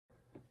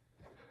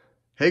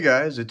Hey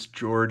guys, it's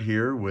Jord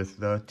here with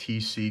the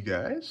TC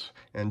guys,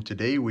 and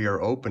today we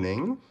are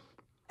opening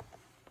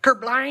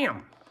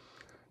Kerblam!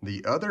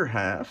 The other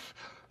half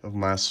of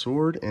my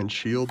Sword and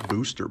Shield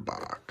booster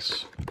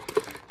box.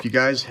 If you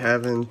guys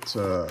haven't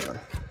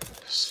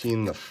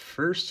seen the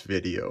first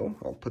video,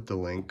 I'll put the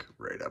link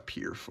right up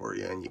here for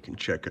you and you can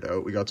check it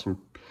out. We got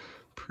some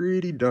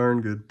pretty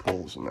darn good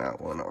pulls in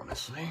that one,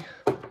 honestly.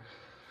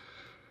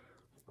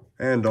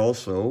 And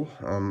also,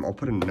 I'll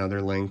put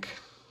another link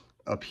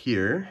up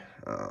here.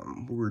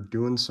 We're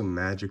doing some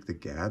Magic the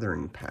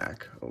Gathering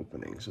pack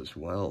openings as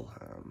well.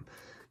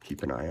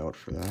 Keep an eye out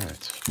for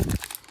that.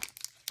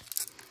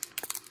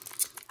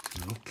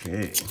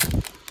 Okay.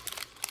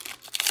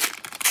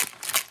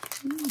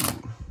 Ooh.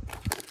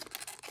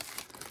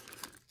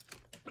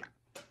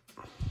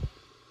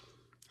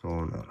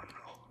 Oh, no.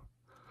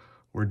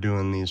 We're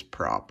doing these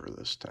proper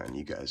this time.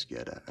 You guys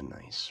get a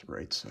nice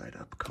right side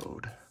up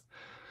code.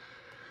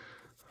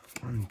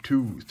 1,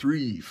 2,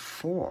 3,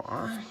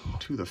 4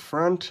 to the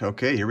front.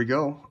 Okay, here we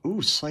go.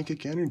 Ooh,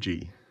 Psychic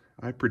Energy.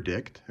 I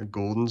predict a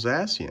Golden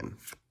Zacian,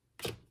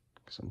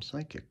 because I'm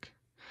psychic.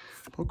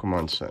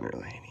 Pokemon Center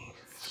Lady.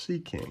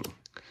 Seaking.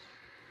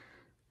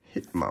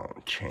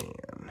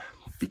 Hitmonchan.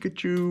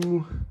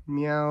 Pikachu.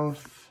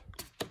 Meowth.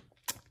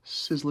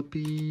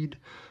 Sizzlipede.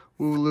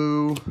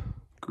 Wooloo.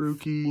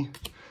 Grookey.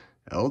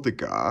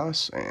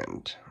 Eldegoss.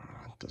 And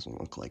it doesn't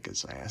look like a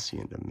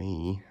Zacian to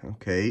me.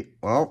 Okay,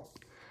 well,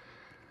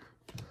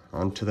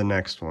 on to the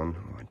next one.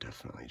 Oh, I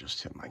definitely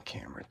just hit my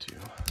camera too.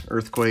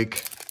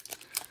 Earthquake.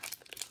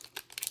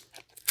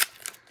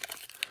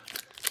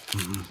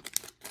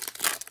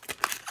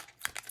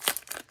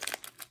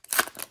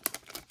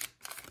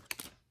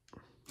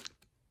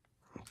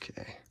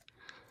 Okay.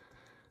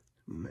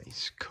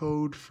 Nice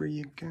code for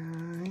you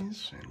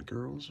guys and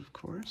girls, of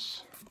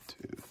course.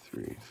 2,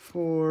 3,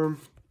 4.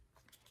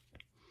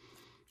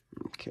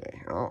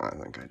 Okay. Oh, I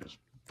think I just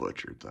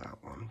butchered that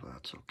one, but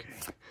that's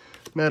okay.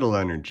 Metal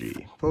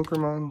Energy,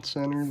 Pokemon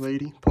Center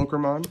Lady,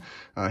 Pokemon,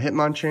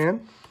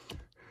 Hitmonchan,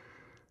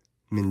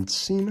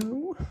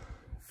 Minccino,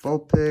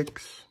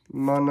 Vulpix,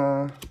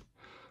 Mana,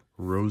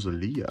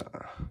 Rosalia,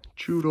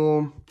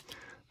 Choodle,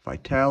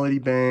 Vitality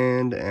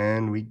Band,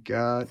 and we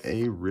got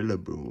a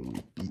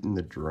Rillaboom beating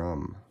the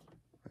drum.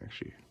 I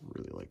actually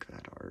really like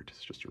that art.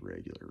 It's just a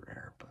regular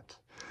rare, but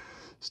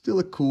still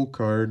a cool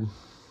card.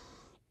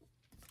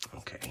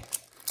 Okay.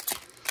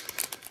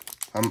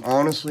 I'm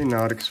honestly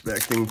not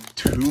expecting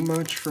too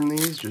much from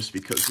these, just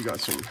because we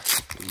got some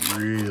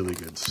really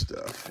good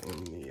stuff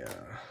in the,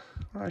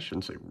 well, I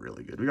shouldn't say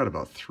really good. We got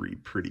about 3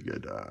 pretty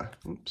good,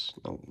 oops,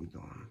 no, we're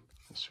going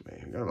this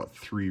way. We got about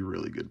 3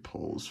 really good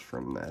pulls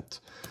from that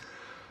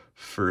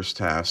first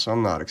half, so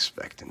I'm not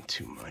expecting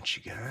too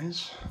much, you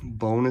guys.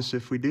 Bonus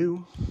if we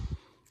do.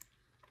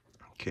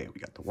 Okay,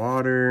 we got the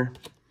water,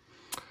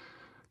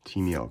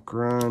 Teamiel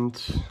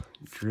Grunt,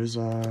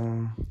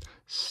 Drizzile,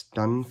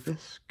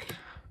 Stunfisk,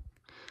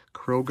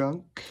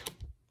 Krogunk,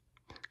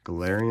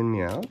 Galarian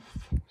Meowth,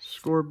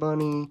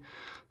 Scorbunny,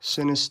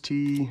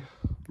 Sinistee,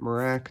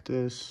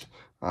 Maractus,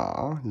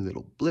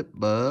 little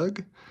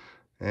Blipbug,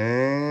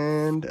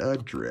 and a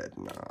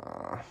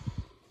Dreadnought.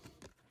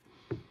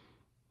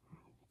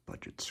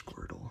 Budget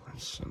Squirtle,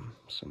 as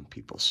some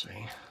people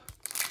say.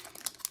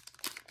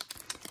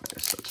 I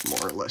guess that's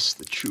more or less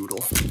the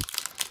Choodle.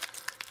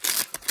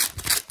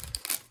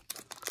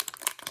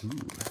 Ooh,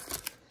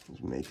 this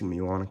is making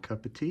me want a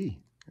cup of tea.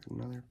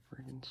 Another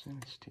friggin'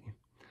 Sinistee.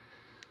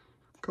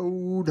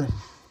 Code.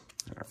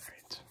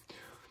 Alright.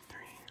 3,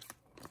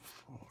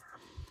 4.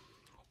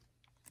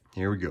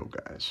 Here we go,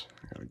 guys.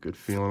 I got a good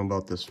feeling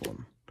about this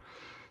one.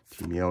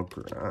 Teamiel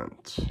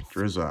Grunt.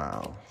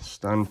 Drizzile.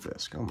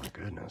 Stunfisk. Oh my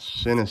goodness.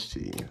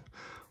 Sinistee.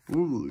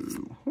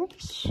 Wooloo.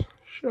 Whoops.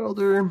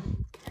 Shelter.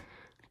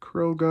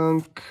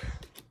 Krogunk.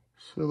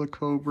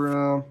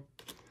 Silicobra.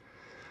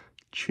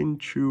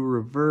 Chinchou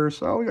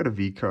Reverse. Oh, we got a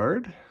V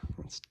card.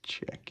 Let's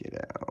check it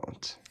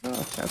out.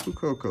 Oh, Tapu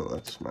Koko.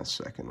 That's my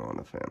second one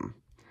of him.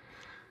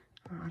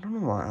 I don't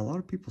know why. A lot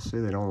of people say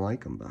they don't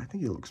like him, but I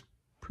think he looks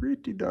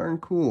pretty darn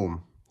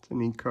cool. It's a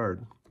neat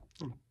card.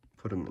 I'll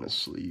put him in a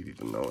sleeve,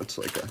 even though it's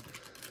like a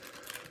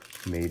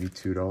maybe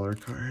 $2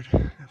 card,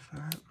 if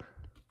that.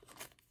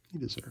 He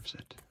deserves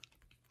it.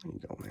 There you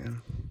go,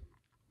 man.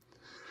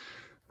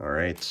 All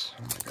right.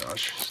 Oh my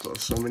gosh. Still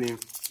so many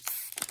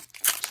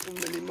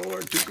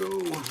more to go.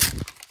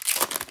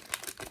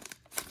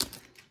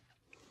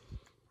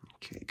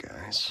 Okay,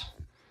 guys.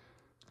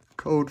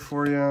 Code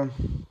for you.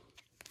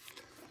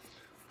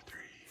 3,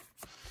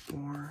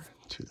 4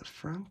 to the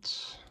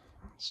front.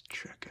 Let's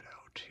check it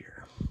out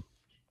here.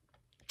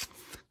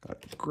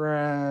 Got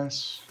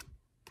grass.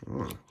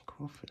 Oh,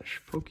 Coolfish.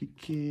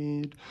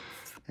 Pokekid.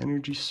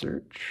 Energy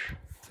Search.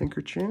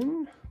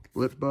 Thinkerchin.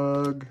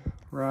 Blipbug.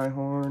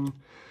 Rhyhorn.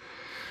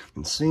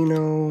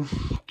 Minccino,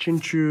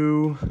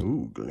 Chinchou,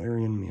 ooh,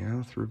 Galarian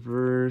Meowth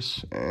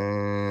Reverse,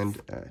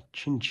 and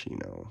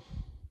Chinchino.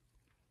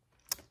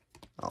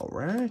 All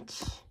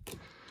right.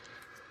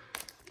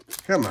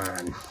 Come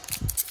on.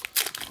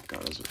 God,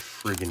 that was a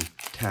friggin'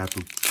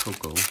 Tapu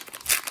Koko.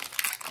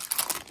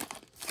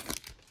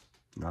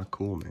 Not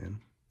cool,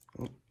 man.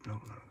 Oh, no,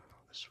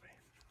 this way.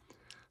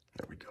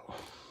 There we go.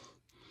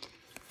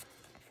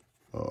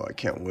 Oh, I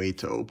can't wait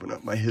to open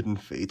up my Hidden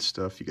Fate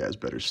stuff. You guys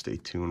better stay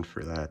tuned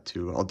for that,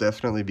 too. I'll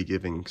definitely be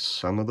giving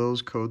some of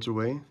those codes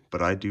away,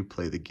 but I do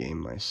play the game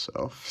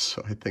myself,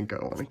 so I think I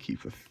want to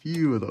keep a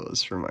few of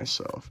those for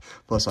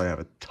myself. Plus, I have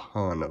a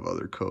ton of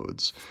other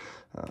codes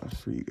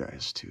for you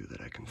guys, too,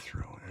 that I can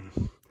throw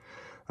in.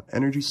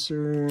 Energy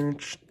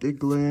Search,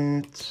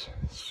 Diglett,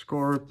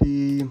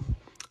 Scorpy,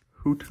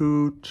 Hoot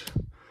Hoot,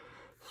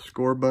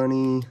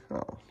 Scorbunny,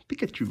 oh,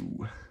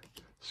 Pikachu,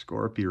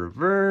 Scorpy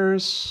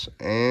Reverse,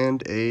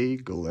 and a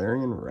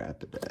Galarian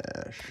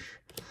Rapidash.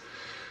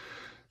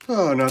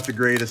 Oh, not the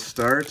greatest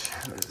start.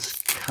 That is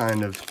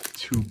kind of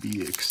to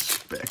be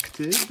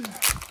expected.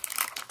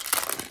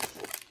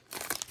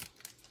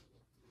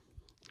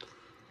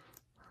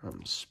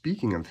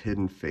 Speaking of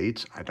Hidden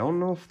Fates, I don't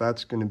know if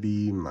that's going to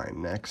be my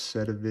next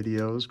set of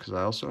videos, because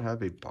I also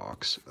have a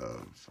box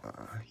of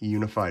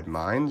Unified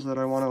Minds that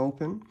I want to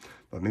open.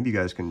 But maybe you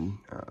guys can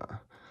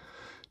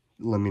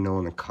let me know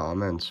in the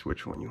comments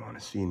which one you want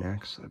to see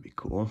next. That'd be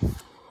cool.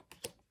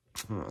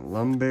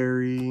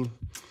 Lumberry,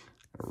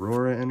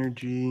 Aurora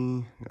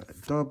Energy, got a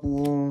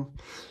double,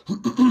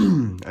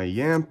 a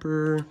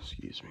Yamper,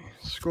 excuse me,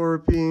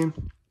 Scorpy,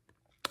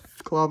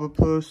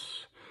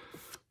 Clavapus,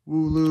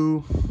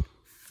 Wooloo,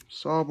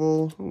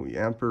 Sobble,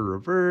 Yamper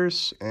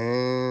Reverse,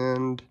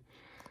 and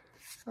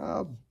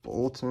a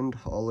Boltund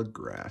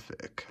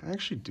Holographic. I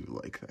actually do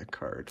like that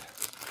card,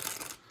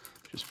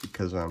 just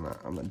because I'm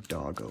a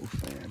doggo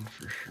fan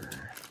for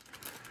sure.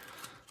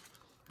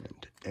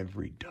 And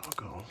every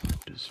doggo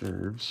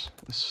deserves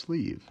a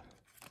sleeve.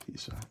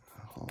 He's a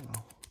hollow.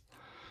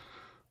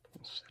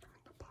 We'll set him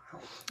in the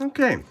pile.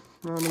 Okay,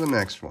 on to the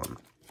next one.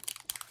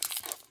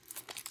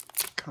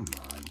 Come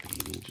on,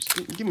 baby.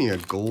 Just give me a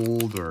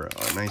gold or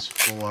a nice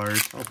full art.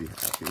 I'll be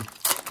happy.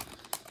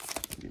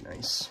 It'd be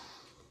nice.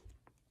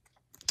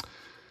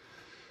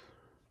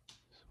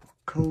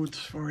 Codes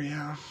for you.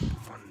 1,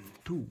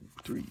 2,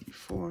 3,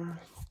 4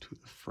 to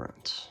the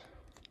front.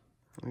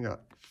 We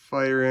got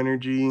Fire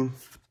Energy.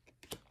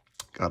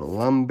 Got a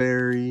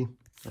Lumberry.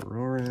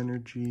 Aurora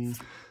Energy.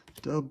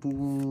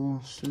 Double.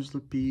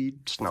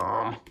 Sizzlipede.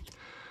 Snom.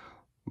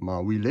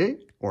 Mawile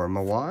or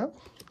Mawile,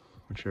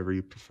 whichever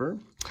you prefer.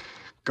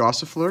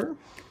 Gossifleur,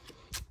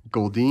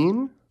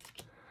 Goldeen,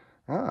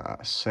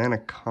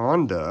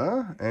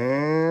 Sandaconda,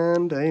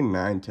 and a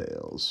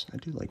Ninetales. I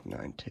do like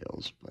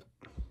Ninetales, but...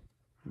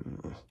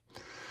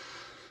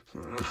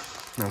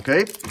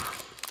 okay,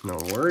 no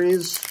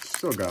worries.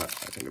 Still got,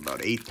 I think,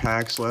 about 8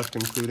 packs left,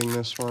 including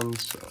this one,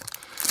 so...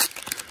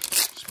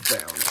 it's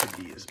bound to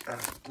be a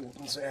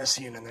Golden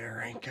Zacian in there,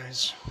 right,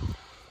 guys?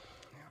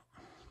 Yeah.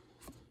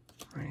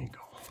 There you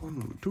go.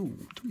 1,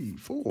 2, 3,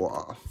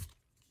 4...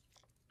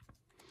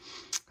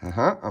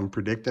 I'm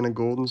predicting a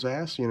Golden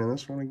Zacian in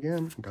this one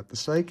again. Got the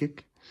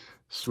Psychic,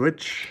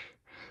 Switch,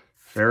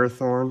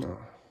 Ferrothorn,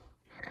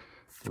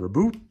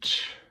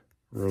 Reboot,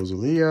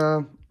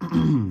 Rosalia,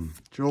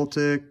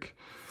 Joltik,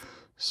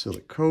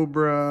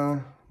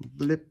 Silicobra,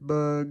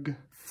 Blipbug,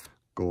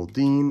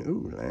 Goldeen,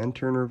 ooh,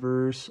 Lantern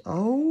Reverse,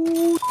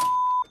 oh,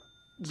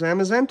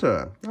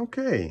 Zamazenta,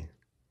 okay.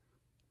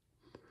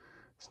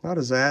 It's not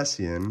a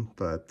Zacian,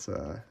 but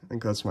I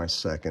think that's my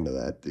second of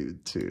that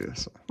dude too.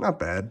 So not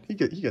bad. He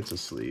gets a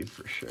sleeve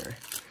for sure.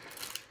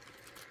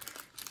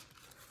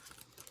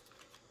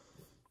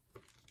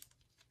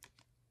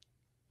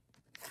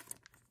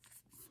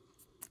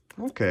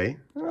 Okay,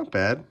 not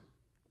bad.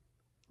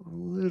 A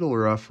little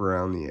rough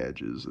around the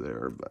edges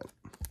there, but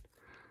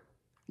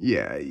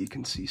yeah, you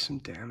can see some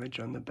damage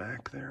on the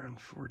back there,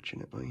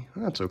 unfortunately.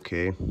 That's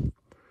okay.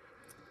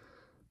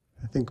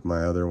 I think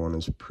my other one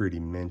is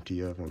pretty minty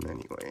of him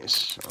anyways,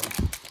 so.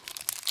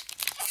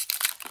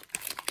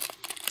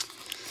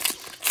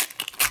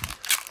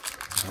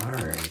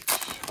 Alright,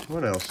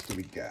 what else do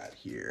we got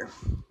here?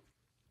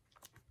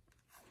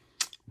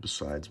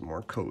 Besides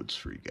more codes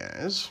for you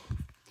guys.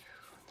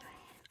 3,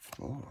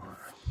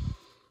 4.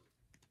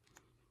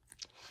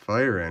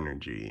 Fire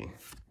Energy.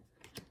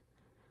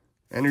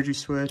 Energy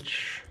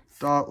Switch.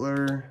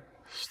 Dottler.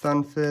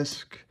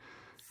 Stunfisk.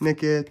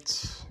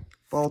 Nickit.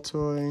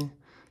 Baltoy.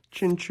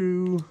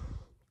 Chinchou,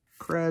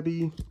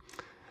 Krabby,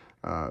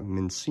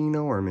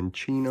 Mincino or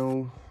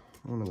Minchino,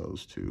 one of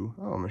those two.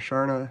 Oh,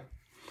 Musharna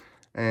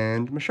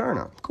and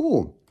Musharna.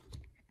 Cool.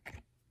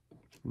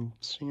 I'm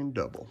seeing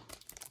double.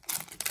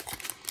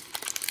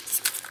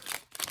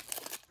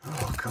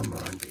 Oh, come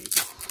on, baby.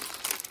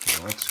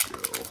 Let's go.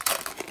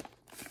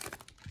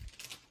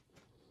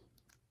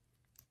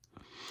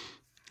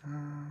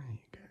 You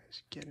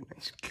guys get a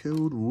nice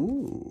code.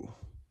 Ooh.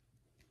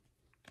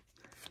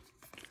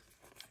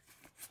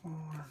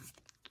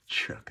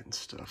 Chucking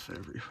stuff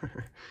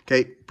everywhere.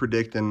 Okay,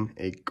 predicting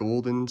a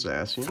Golden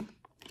Zacian.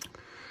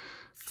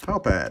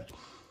 Palpad,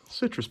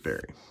 Citrus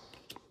Berry,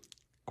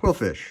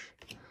 Quillfish,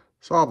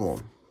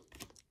 Sobble,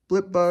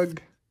 Blipbug,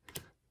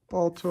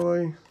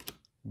 Baltoy,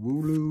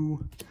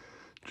 Wooloo,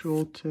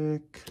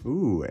 Joltik,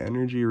 ooh,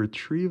 Energy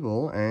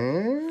Retrieval,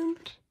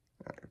 and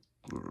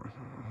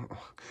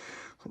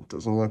It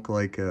doesn't look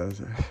like a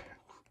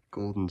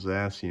golden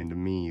Zacian to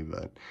me,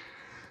 but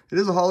it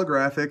is a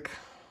holographic.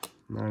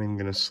 I'm not even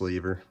gonna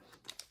sleeve her.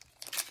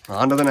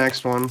 On to the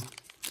next one.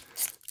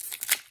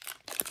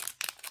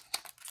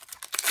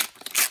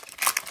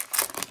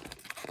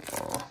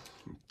 Oh,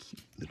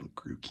 cute little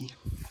Grookey.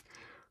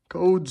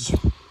 Codes.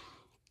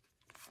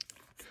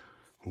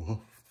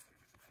 Whoa.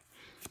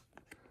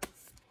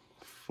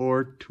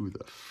 4 to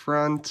the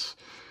front.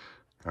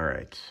 All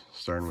right,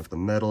 starting with the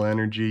Metal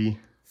Energy,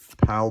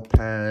 Pal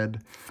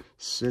Pad,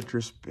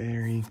 Citrus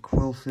Berry,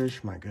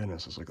 Quillfish. My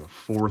goodness, it's like the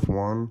 4th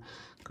one.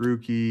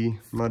 Grookey,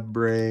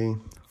 Mudbray,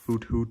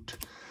 Hoot Hoot,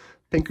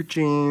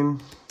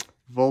 Pinkerchain,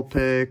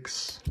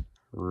 Vulpix,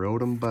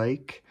 Rotom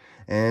Bike,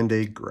 and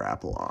a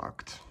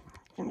Grapploct.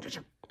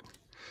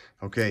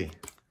 Okay,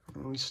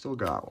 we still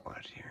got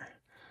what here?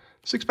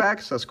 6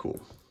 packs, that's cool.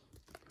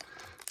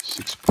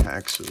 6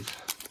 packs of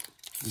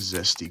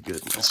zesty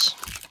goodness.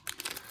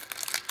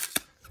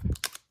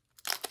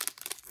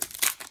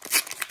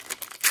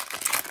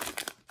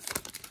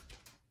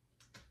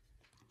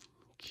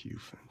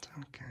 Cufant,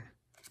 okay.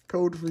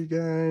 Code for you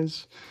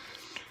guys.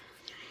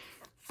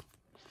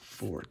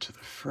 4 to the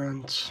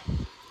front.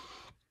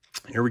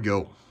 Here we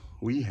go.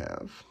 We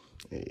have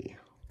a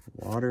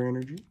Water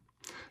Energy,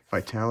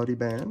 Vitality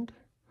Band,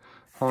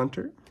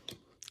 Haunter,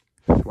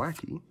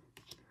 Thwackey,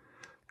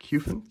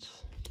 Cufant,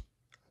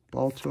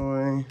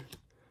 Baltoy,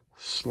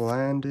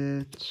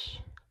 Slandit,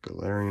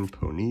 Galarian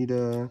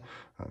Ponyta,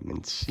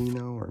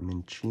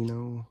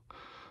 Minccino,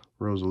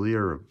 Rosalia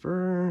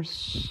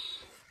Reverse,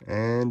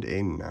 and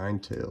a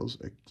Ninetales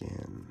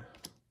again.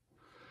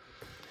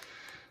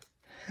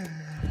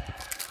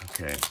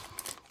 Okay.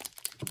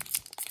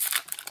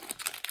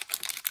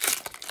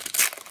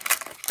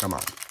 Come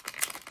on.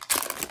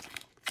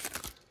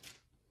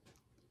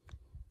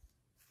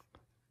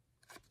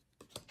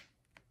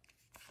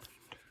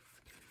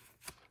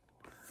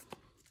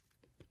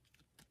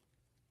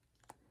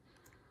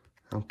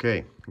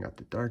 Okay, got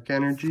the Dark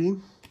Energy,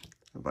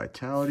 a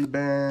Vitality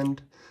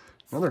Band,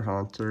 another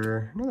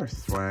Haunter, another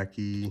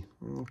Thwackey,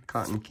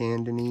 Cotton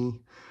Candy,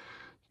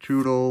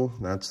 Choodle,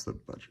 that's the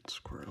Budget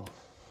Squirtle,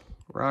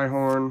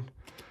 Rhyhorn,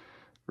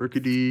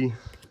 Rookidee,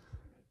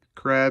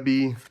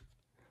 Krabby,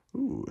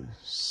 ooh,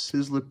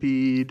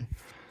 Sizzlipede,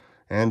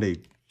 and a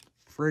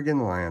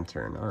friggin'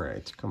 Lantern. All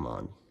right, come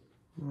on.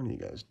 What are you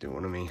guys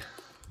doing to me?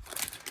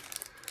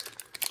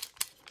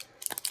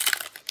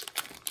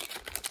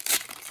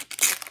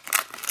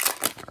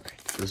 All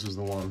right, this is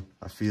the one.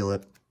 I feel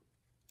it.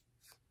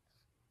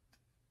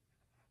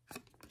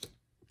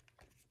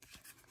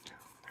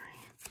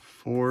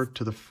 4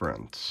 to the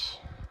front.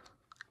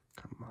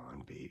 Come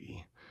on,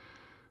 baby.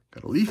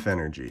 Got a Leaf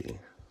Energy,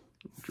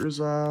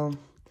 Drizzile,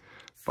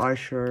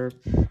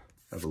 Bisharp,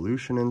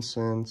 Evolution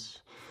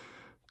Incense,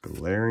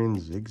 Galarian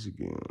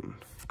Zigzagoon,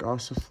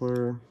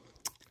 Gossifleur,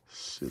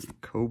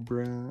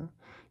 Silicobra,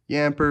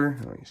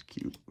 Yamper, oh, he's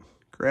cute,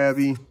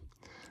 Krabby,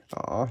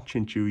 aw,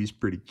 Chinchou's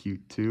pretty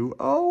cute too.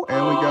 Oh,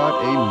 and we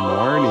got a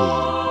Marnie.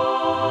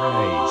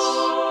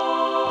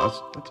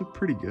 Nice. That's a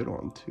pretty good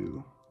one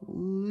too. A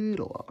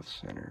little off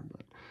center,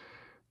 but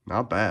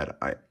not bad.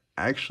 I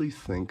actually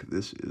think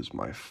this is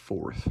my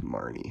 4th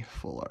Marnie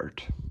full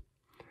art.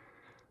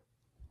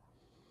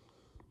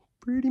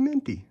 Pretty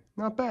minty,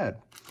 not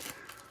bad.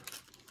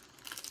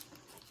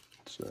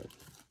 It's a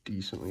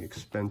decently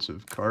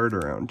expensive card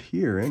around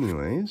here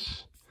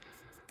anyways.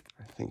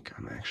 I think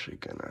I'm actually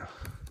gonna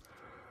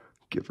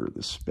give her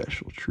the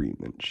special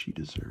treatment she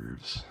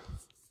deserves.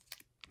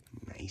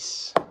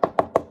 Nice.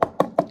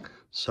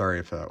 Sorry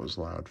if that was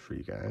loud for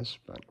you guys,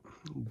 but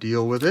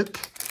deal with it.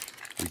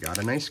 We got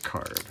a nice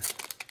card.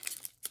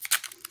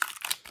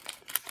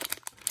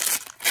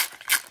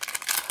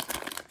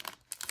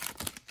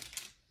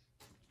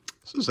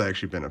 This has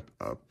actually been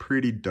a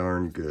pretty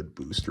darn good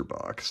booster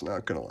box,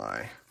 not gonna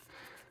lie.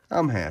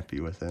 I'm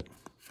happy with it.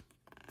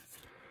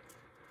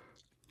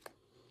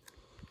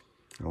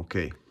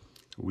 Okay,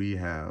 we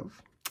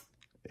have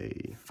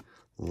a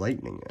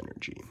Lightning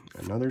Energy,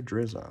 another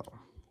Drizzile,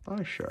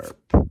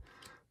 Bisharp,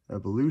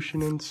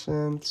 Evolution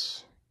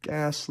Incense,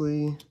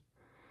 Ghastly,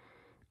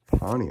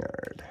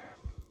 Pawniard,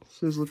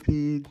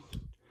 Sizzlipede,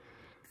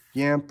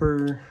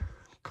 Yamper,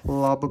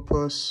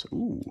 Clobbopus.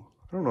 Ooh,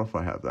 I don't know if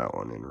I have that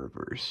one in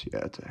reverse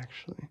yet,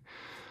 actually.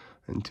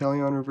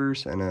 Inteleon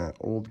reverse and an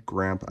old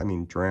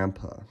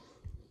Drampa.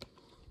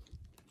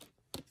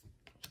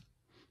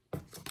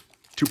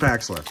 2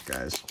 packs left,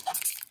 guys.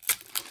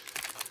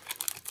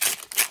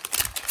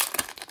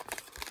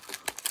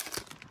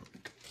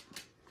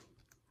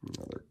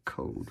 Another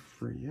code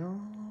for y'all.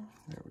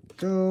 There we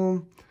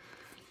go.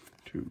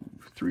 2,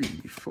 3,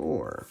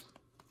 4.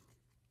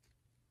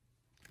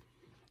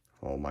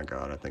 Oh my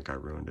god, I think I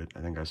ruined it.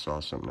 I think I saw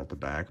something at the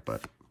back,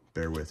 but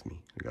bear with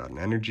me. We got an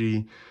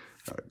Energy,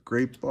 got a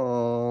Great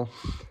Ball,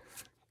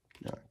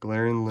 got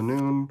Galarian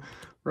Lanoon,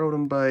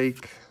 Rotom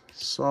Bike,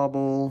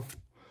 Sobble,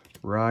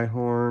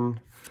 Rhyhorn,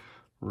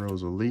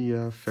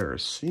 Rosalia,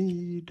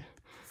 Ferroseed,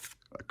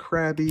 a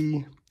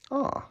Krabby.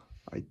 Ah,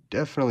 I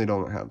definitely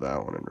don't have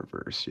that one in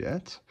reverse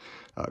yet.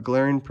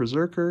 Galarian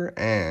Berserker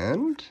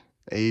and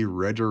a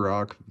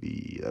Regirock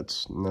V.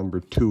 That's number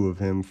 2 of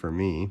him for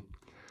me.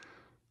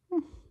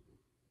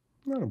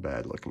 Not a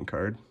bad looking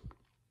card.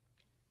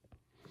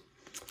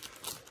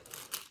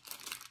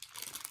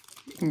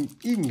 You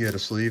can get a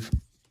sleeve.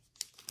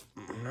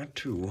 Not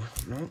 2.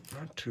 No,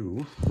 not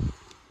 2.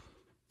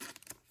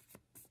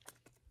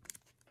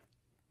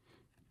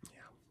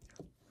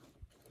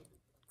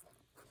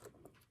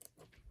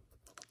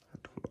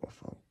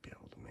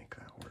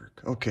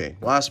 Okay,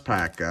 last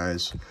pack,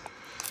 guys.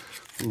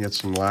 We get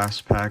some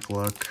last pack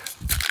luck.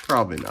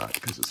 Probably not,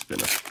 because it's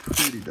been a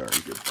pretty darn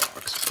good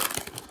box.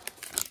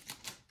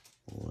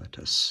 But let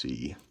us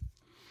see.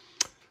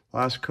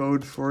 Last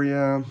code for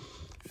you.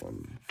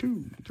 1,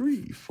 2,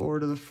 3, 4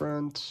 to the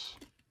front.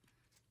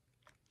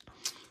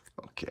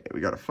 Okay,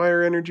 we got a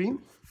Fire Energy,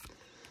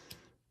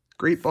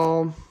 Great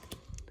Ball,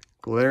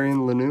 Galarian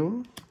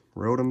Linoone,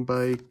 Rotom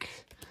Bike,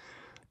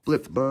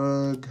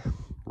 Blipbug,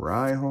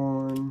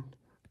 Rhyhorn,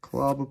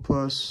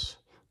 Clobbopus,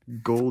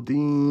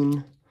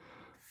 Goldeen,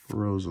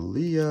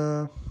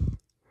 Rosalia,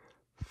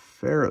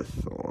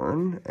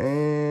 Ferrothorn,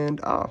 and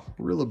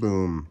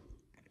Rillaboom.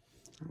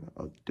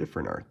 A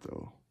different art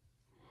though.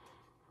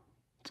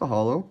 It's a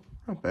holo,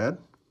 not bad.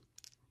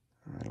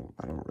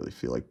 I don't really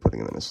feel like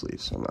putting him in a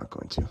sleeve, so I'm not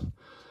going to.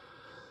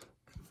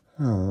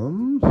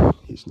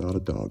 He's not a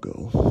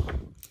doggo.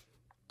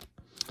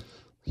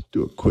 Let's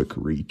do a quick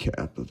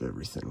recap of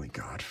everything we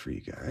got for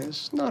you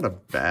guys. Not a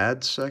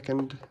bad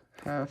second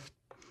half.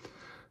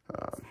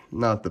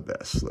 Not the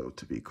best, though,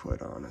 to be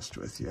quite honest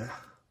with you.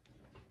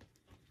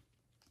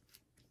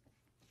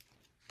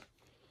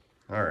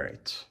 All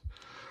right.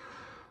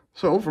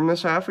 So from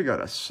this half, we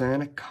got a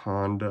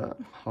Sandaconda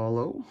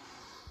holo.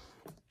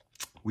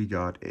 We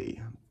got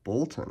a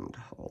Boltund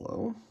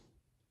holo.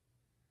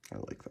 I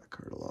like that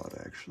card a lot,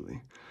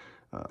 actually.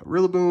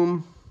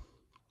 Rillaboom,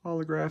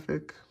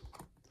 holographic.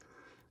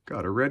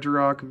 Got a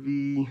Regirock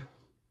V,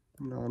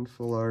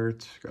 non-full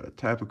art. Got a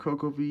Tapu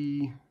Koko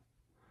V,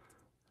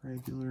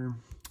 regular.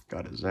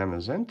 Got a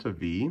Zamazenta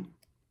V,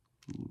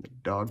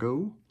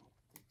 doggo.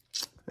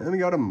 And then we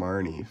got a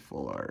Marnie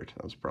full art.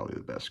 That was probably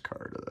the best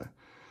card of the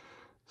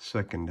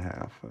second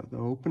half of the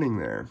opening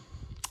there.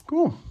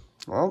 Cool.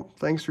 Well,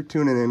 thanks for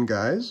tuning in,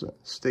 guys.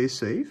 Stay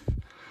safe,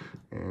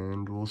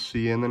 and we'll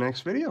see you in the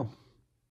next video.